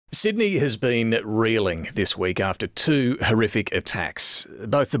Sydney has been reeling this week after two horrific attacks.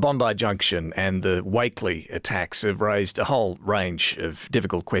 Both the Bondi Junction and the Wakely attacks have raised a whole range of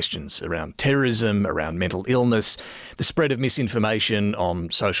difficult questions around terrorism, around mental illness, the spread of misinformation on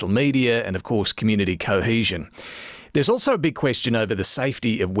social media and, of course, community cohesion. There's also a big question over the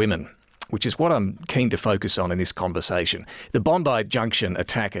safety of women, which is what I'm keen to focus on in this conversation. The Bondi Junction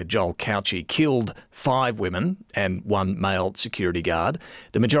attacker, Joel Couchy, killed 5 women and 1 male security guard.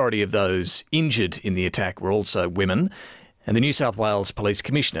 The majority of those injured in the attack were also women. And the New South Wales Police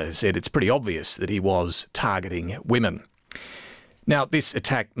Commissioner said it's pretty obvious that he was targeting women. Now, this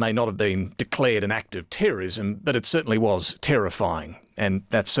attack may not have been declared an act of terrorism, but it certainly was terrifying. And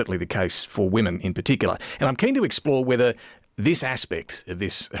that's certainly the case for women in particular. And I'm keen to explore whether this aspect of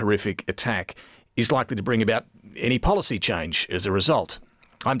this horrific attack is likely to bring about any policy change as a result.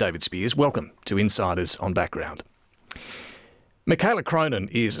 I'm David Speers. Welcome to Insiders on Background. Micaela Cronin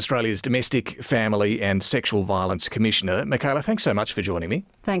is Australia's Domestic, Family and Sexual Violence Commissioner. Micaela, thanks so much for joining me.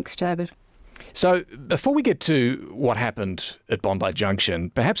 Thanks, David. So before we get to what happened at Bondi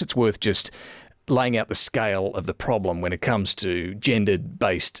Junction, perhaps it's worth just laying out the scale of the problem when it comes to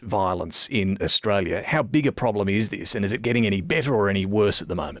gender-based violence in Australia. How big a problem is this, and is it getting any better or any worse at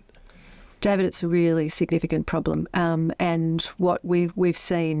the moment? David, it's a really significant problem, and what we've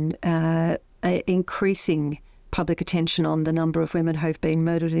seen increasing public attention on the number of women who've been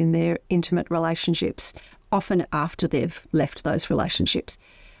murdered in their intimate relationships, often after they've left those relationships.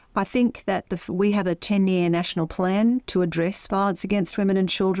 I think that we have a 10-year national plan to address violence against women and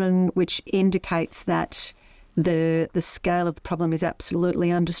children, which indicates that the scale of the problem is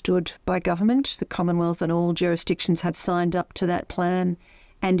absolutely understood by government. The Commonwealth and all jurisdictions have signed up to that plan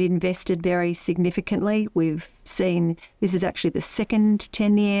and invested very significantly. We've seen this is actually the second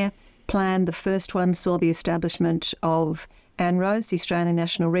 10-year plan. The first one saw the establishment of ANROS, the Australian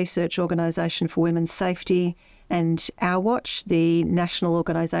National Research Organisation for Women's Safety, and Our Watch, the national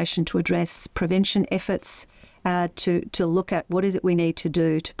organisation to address prevention efforts, to look at what is it we need to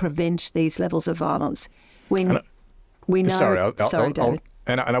do to prevent these levels of violence. We know. Sorry, David.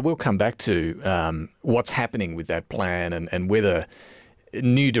 I will come back to what's happening with that plan and whether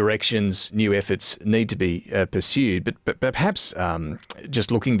new directions, new efforts need to be pursued. But perhaps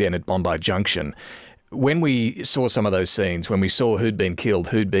just looking then at Bondi Junction, when we saw some of those scenes, when we saw who'd been killed,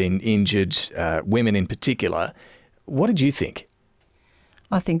 who'd been injured, women in particular, what did you think?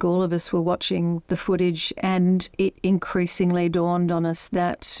 I think all of us were watching the footage and it increasingly dawned on us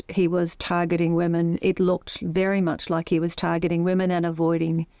that he was targeting women. It looked very much like he was targeting women and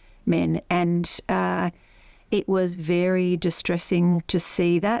avoiding men. And it was very distressing to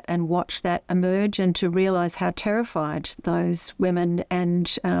see that and watch that emerge and to realise how terrified those women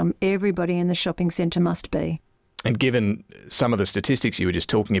and everybody in the shopping centre must be. And given some of the statistics you were just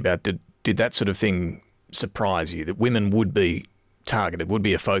talking about, did that sort of thing surprise you, that women would be targeted, would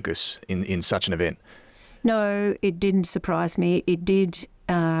be a focus in such an event? No, it didn't surprise me. It did.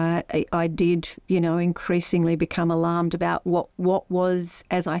 I did, increasingly become alarmed about what was,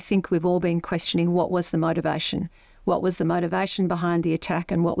 as I think we've all been questioning, what was the motivation? What was the motivation behind the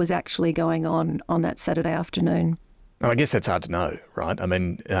attack and what was actually going on that Saturday afternoon? Well, I guess that's hard to know, right? I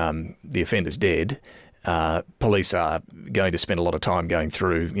mean, the offender's dead. Police are going to spend a lot of time going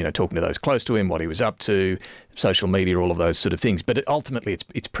through, talking to those close to him, what he was up to, social media, all of those sort of things. But ultimately,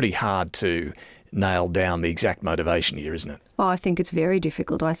 it's pretty hard to nail down the exact motivation here, isn't it? Oh, I think it's very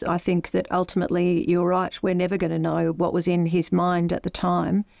difficult. I think that ultimately, you're right, we're never going to know what was in his mind at the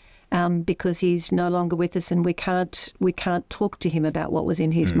time because he's no longer with us and we can't talk to him about what was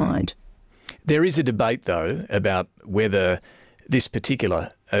in his mind. There is a debate, though, about whether this particular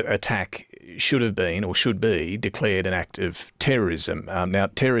attack should have been or should be declared an act of terrorism. Now,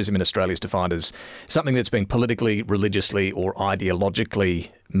 terrorism in Australia is defined as something that's been politically, religiously or ideologically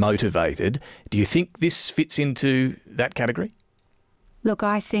motivated. Do you think this fits into that category? Look,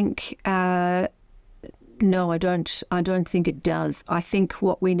 I think no, I don't. I don't think it does. I think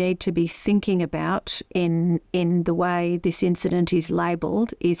what we need to be thinking about in the way this incident is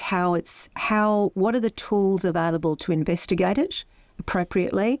labelled is what are the tools available to investigate it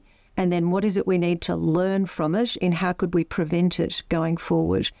appropriately, and then what is it we need to learn from it, and how could we prevent it going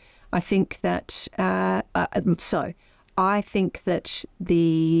forward? I think that I think that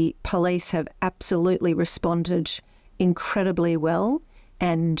the police have absolutely responded incredibly well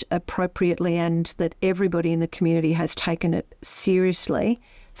and appropriately, and that everybody in the community has taken it seriously.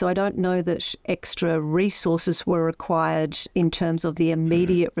 So I don't know that extra resources were required in terms of the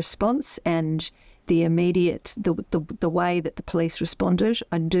immediate response and the way that the police responded.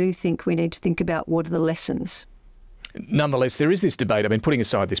 I do think we need to think about what are the lessons. Nonetheless, there is this debate. I mean, putting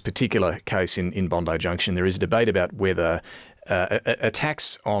aside this particular case in Bondi Junction, there is a debate about whether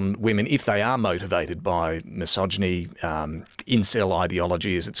attacks on women, if they are motivated by misogyny, incel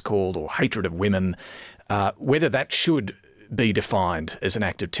ideology as it's called, or hatred of women, whether that should be defined as an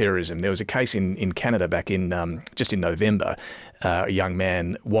act of terrorism. There was a case in Canada back in just in November. A young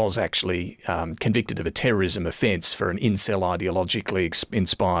man was actually convicted of a terrorism offence for an incel ideologically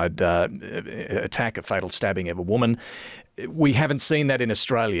inspired attack, a fatal stabbing of a woman. We haven't seen that in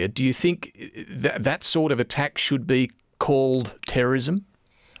Australia. Do you think that sort of attack should be called terrorism?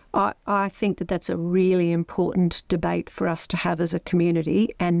 I think that that's a really important debate for us to have as a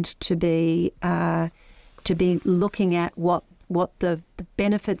community, and to be looking at what the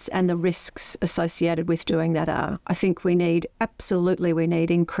benefits and the risks associated with doing that are. I think we need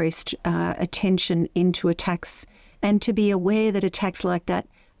increased attention into attacks, and to be aware that attacks like that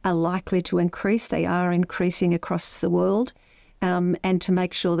are likely to increase. They are increasing across the world, and to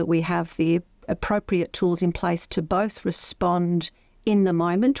make sure that we have the appropriate tools in place to both respond in the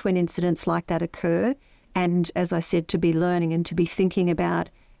moment when incidents like that occur, and, as I said, to be learning and to be thinking about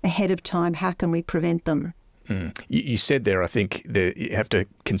ahead of time, how can we prevent them? You said there, I think, that you have to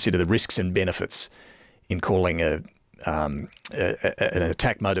consider the risks and benefits in calling an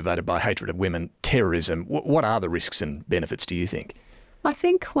attack motivated by hatred of women terrorism. What are the risks and benefits, do you think? I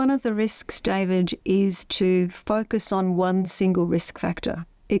think one of the risks, David, is to focus on one single risk factor.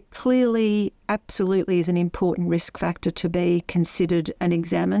 It clearly, absolutely is an important risk factor to be considered and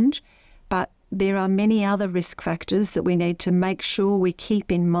examined, but there are many other risk factors that we need to make sure we keep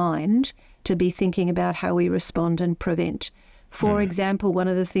in mind to be thinking about how we respond and prevent. For example, one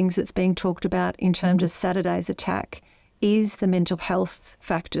of the things that's being talked about in terms of Saturday's attack is the mental health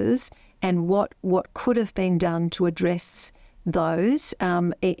factors and what could have been done to address those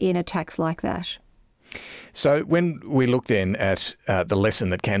in attacks like that. So when we look then at the lesson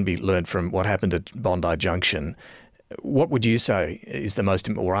that can be learned from what happened at Bondi Junction, what would you say is the most,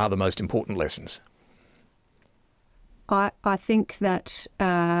 or are the most important lessons? I think that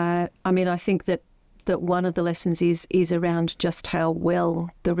I think that one of the lessons is around just how well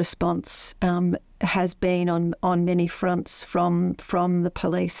the response has been on many fronts from the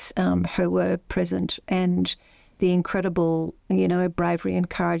police who were present, and the incredible bravery and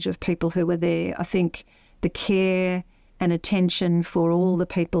courage of people who were there. I think the care and attention for all the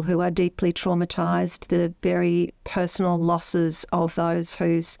people who are deeply traumatised, the very personal losses of those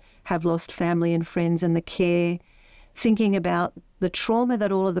who have lost family and friends, and the care, thinking about the trauma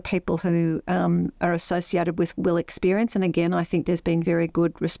that all of the people who are associated with will experience. And again, I think there's been very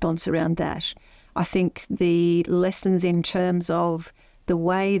good response around that. I think the lessons in terms of the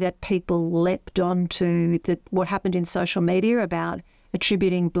way that people leapt onto what happened in social media about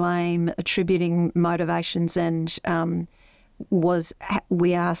attributing blame, attributing motivations, and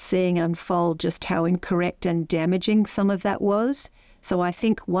we are seeing unfold just how incorrect and damaging some of that was. So I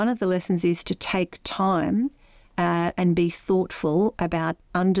think one of the lessons is to take time and be thoughtful about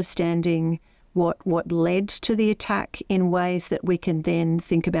understanding what led to the attack in ways that we can then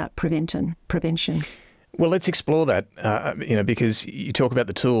think about prevention. Well, let's explore that, because you talk about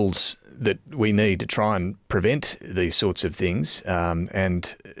the tools that we need to try and prevent these sorts of things.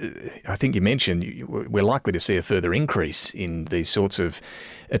 And I think you mentioned we're likely to see a further increase in these sorts of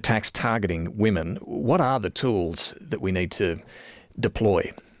attacks targeting women. What are the tools that we need to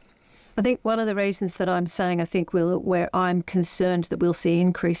deploy? I think one of the reasons that I'm saying where I'm concerned that we'll see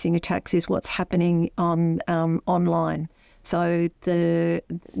increasing attacks is what's happening on online. So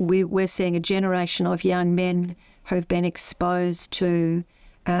we're seeing a generation of young men who've been exposed to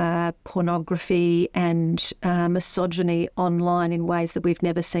pornography and misogyny online in ways that we've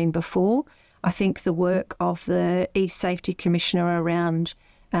never seen before. I think the work of the E-Safety Commissioner around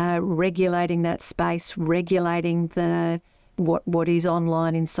regulating that space, regulating what is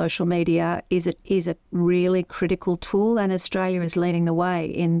online in social media is a really critical tool, and Australia is leading the way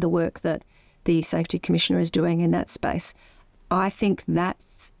in the work that the Safety Commissioner is doing in that space. I think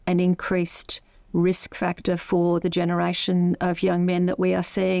that's an increased risk factor for the generation of young men that we are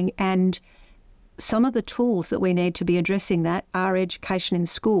seeing, and some of the tools that we need to be addressing that are education in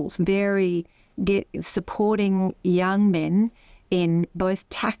schools, supporting young men in both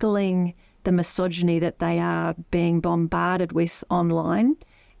tackling the misogyny that they are being bombarded with online,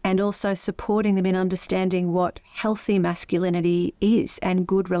 and also supporting them in understanding what healthy masculinity is and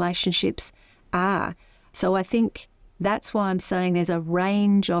good relationships are. So I think that's why I'm saying there's a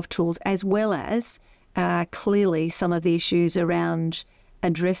range of tools, as well as clearly some of the issues around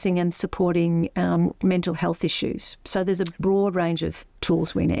addressing and supporting mental health issues. So there's a broad range of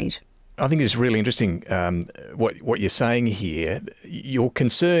tools we need. I think it's really interesting what you're saying here. Your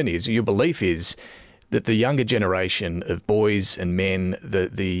concern is, your belief is, that the younger generation of boys and men,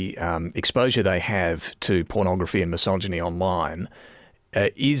 the exposure they have to pornography and misogyny online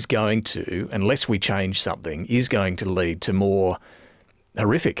is going to, unless we change something, is going to lead to more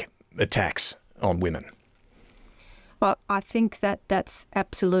horrific attacks on women. Well, I think that that's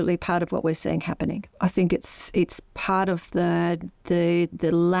absolutely part of what we're seeing happening. I think it's part of the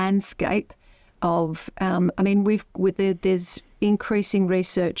landscape of. There's increasing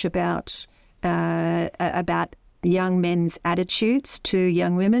research about young men's attitudes to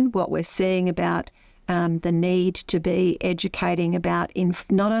young women. What we're seeing about the need to be educating about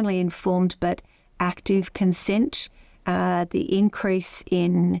not only informed but active consent, the increase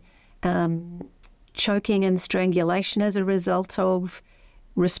in choking and strangulation as a result of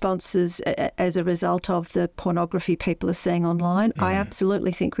responses, as a result of the pornography people are seeing online. I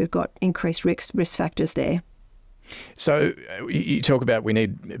absolutely think we've got increased risk factors there. So you talk about we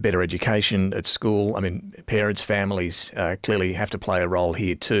need better education at school. I mean, parents, families clearly have to play a role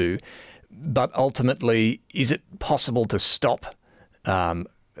here too. But ultimately, is it possible to stop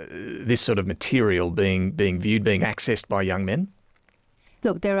this sort of material being viewed, being accessed by young men?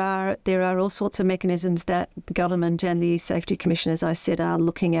 Look, there are all sorts of mechanisms that the government and the Safety Commission, as I said, are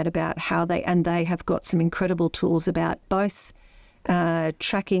looking at about how they have got some incredible tools about both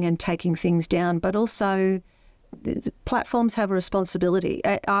tracking and taking things down, but also the platforms have a responsibility.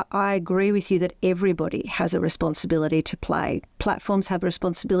 I agree with you that everybody has a responsibility to play. Platforms have a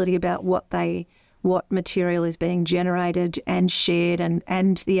responsibility about what material is being generated and shared,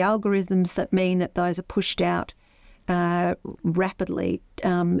 and the algorithms that mean that those are pushed out rapidly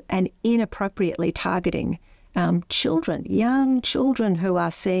and inappropriately targeting children, young children who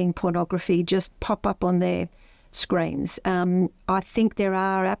are seeing pornography just pop up on their screens. I think there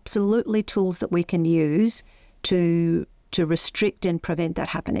are absolutely tools that we can use to restrict and prevent that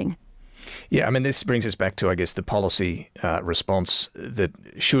happening. Yeah, I mean, this brings us back to, I guess, the policy response that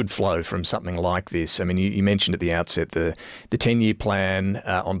should flow from something like this. I mean, you mentioned at the outset the 10-year plan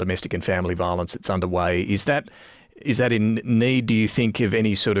on domestic and family violence that's underway. Is that in need, do you think, of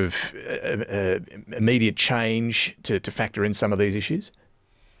any sort of immediate change to factor in some of these issues?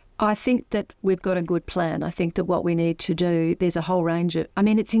 I think that we've got a good plan. I think that what we need to do, there's a whole range of,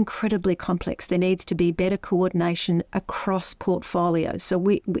 it's incredibly complex. There needs to be better coordination across portfolios. So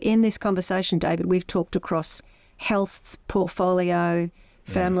in this conversation, David, we've talked across health's portfolio,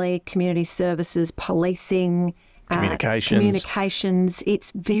 family, community services, policing, communications.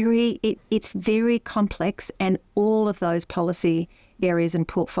 It's very complex, and all of those policy areas and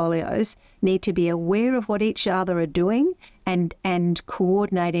portfolios need to be aware of what each other are doing and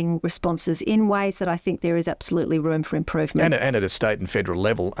coordinating responses in ways that I think there is absolutely room for improvement. And at a state and federal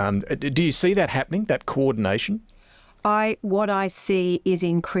level. Do you see that happening, that coordination? What I see is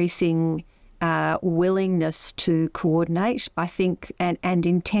increasing willingness to coordinate, I think, and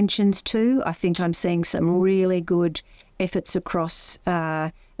intentions too. I think I'm seeing some really good efforts across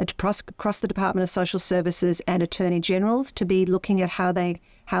the Department of Social Services and Attorney Generals to be looking at how they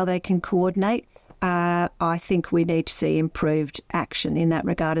can coordinate. I think we need to see improved action in that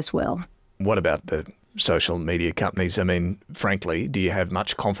regard as well. What about the social media companies? I mean, frankly, do you have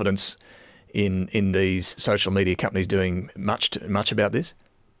much confidence in these social media companies doing much about this?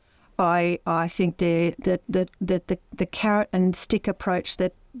 I think the carrot and stick approach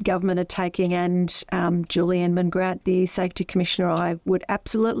that government are taking, and Julian Mangrat, the Safety Commissioner, I would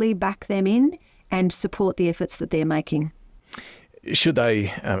absolutely back them in and support the efforts that they're making. Should they,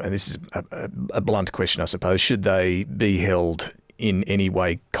 and this is a blunt question, I suppose, should they be held in any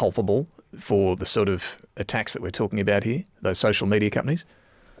way culpable for the sort of attacks that we're talking about here, those social media companies?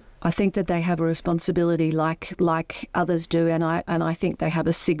 I think that they have a responsibility like others do, and I think they have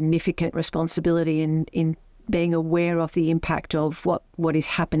a significant responsibility in being aware of the impact of what is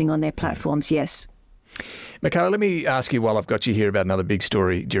happening on their platforms, yes. Micaela, let me ask you while I've got you here about another big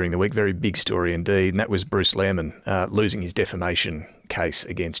story during the week, very big story indeed, and that was Bruce Lehrmann losing his defamation case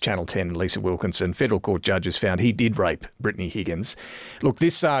against Channel 10 and Lisa Wilkinson. Federal court judges found he did rape Brittany Higgins. Look,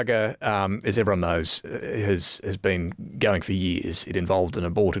 this saga, as everyone knows, has been going for years. It involved an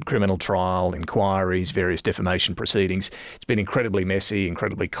aborted criminal trial, inquiries, various defamation proceedings. It's been incredibly messy,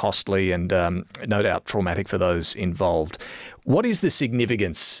 incredibly costly, and no doubt traumatic for those involved. What is the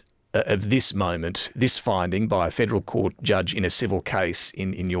significance of this moment, this finding by a federal court judge in a civil case,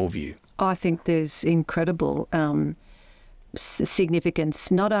 in your view? I think there's incredible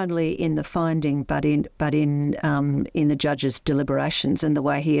significance, not only in the finding, but in the judge's deliberations and the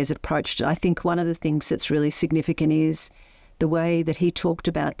way he has approached it. I think one of the things that's really significant is the way that he talked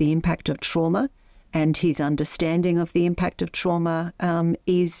about the impact of trauma and his understanding of the impact of trauma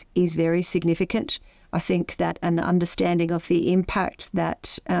is very significant. I think that an understanding of the impact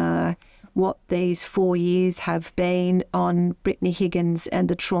that what these 4 years have been on Brittany Higgins and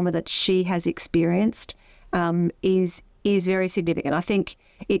the trauma that she has experienced is very significant. I think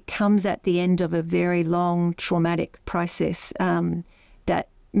it comes at the end of a very long traumatic process that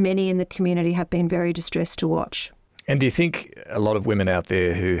many in the community have been very distressed to watch. And do you think a lot of women out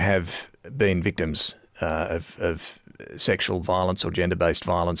there who have been victims of sexual violence or gender-based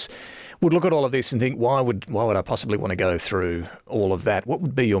violence would look at all of this and think, why would I possibly want to go through all of that? What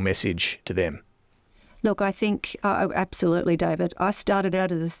would be your message to them? Look, I think absolutely, David. I started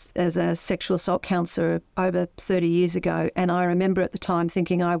out as a sexual assault counsellor over 30 years ago, and I remember at the time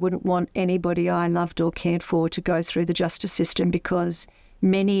thinking I wouldn't want anybody I loved or cared for to go through the justice system, because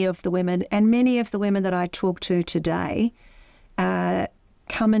many of the women that I talk to today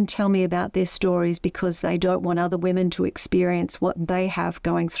come and tell me about their stories because they don't want other women to experience what they have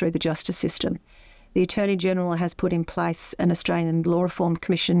going through the justice system. The Attorney General has put in place an Australian Law Reform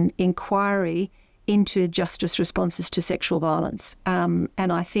Commission inquiry into justice responses to sexual violence. And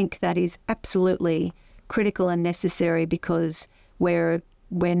I think that is absolutely critical and necessary, because we're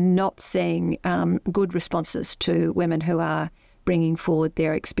not seeing good responses to women who are bringing forward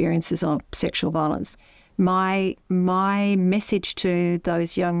their experiences of sexual violence. My message to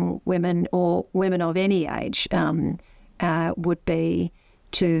those young women, or women of any age, would be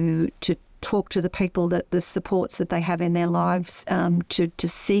to talk to the people, that the supports that they have in their lives, to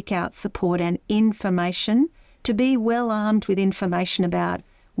seek out support and information, to be well armed with information about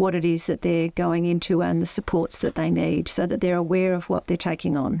what it is that they're going into and the supports that they need, so that they're aware of what they're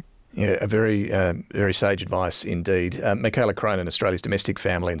taking on. Yeah, a very sage advice indeed. Micaela Cronin, Australia's Domestic,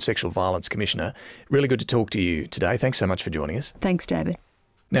 Family and Sexual Violence Commissioner. Really good to talk to you today. Thanks so much for joining us. Thanks, David.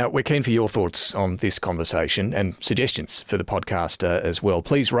 Now, we're keen for your thoughts on this conversation and suggestions for the podcast as well.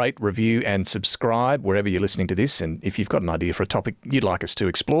 Please rate, review and subscribe wherever you're listening to this. And if you've got an idea for a topic you'd like us to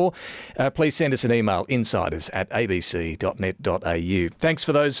explore, please send us an email, insiders@abc.net.au. Thanks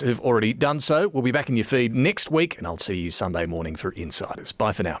for those who've already done so. We'll be back in your feed next week, and I'll see you Sunday morning for Insiders.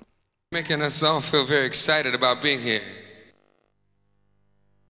 Bye for now. Making us all feel very excited about being here.